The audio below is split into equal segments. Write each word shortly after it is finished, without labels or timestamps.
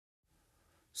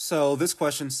So this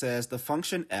question says the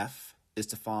function f is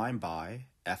defined by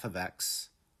f of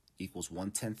x equals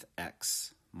 1/10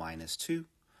 x minus 2.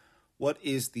 What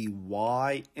is the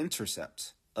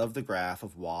y-intercept of the graph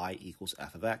of y equals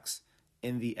f of x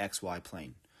in the xy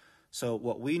plane? So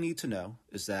what we need to know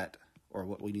is that, or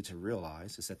what we need to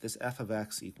realize is that this f of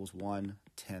x equals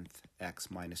 1/10 x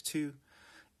minus 2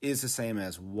 is the same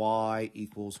as y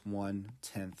equals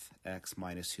 1/10 x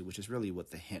minus 2, which is really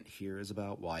what the hint here is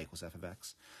about, y equals f of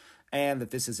x. And that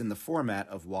this is in the format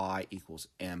of y equals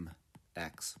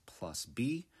mx plus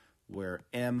b, where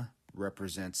m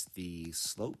represents the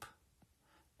slope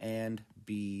and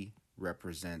b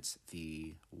represents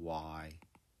the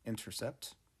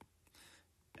y-intercept.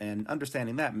 And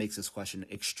understanding that makes this question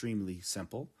extremely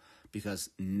simple because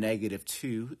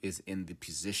 -2 is in the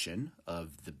position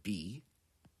of the b,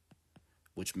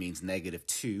 which means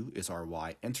 -2 is our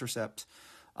y-intercept.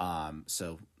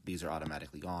 So these are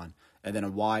automatically gone. And then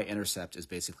a y-intercept is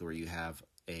basically where you have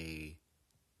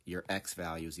your x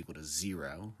value is equal to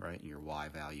 0, right? And your y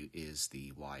value is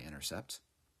the y-intercept,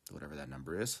 whatever that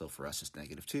number is. So for us, it's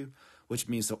 -2, which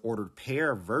means the ordered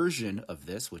pair version of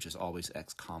this, which is always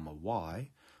x comma y,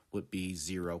 would be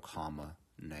 0 comma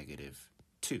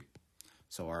 -2.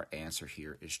 So our answer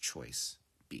here is choice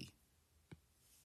B.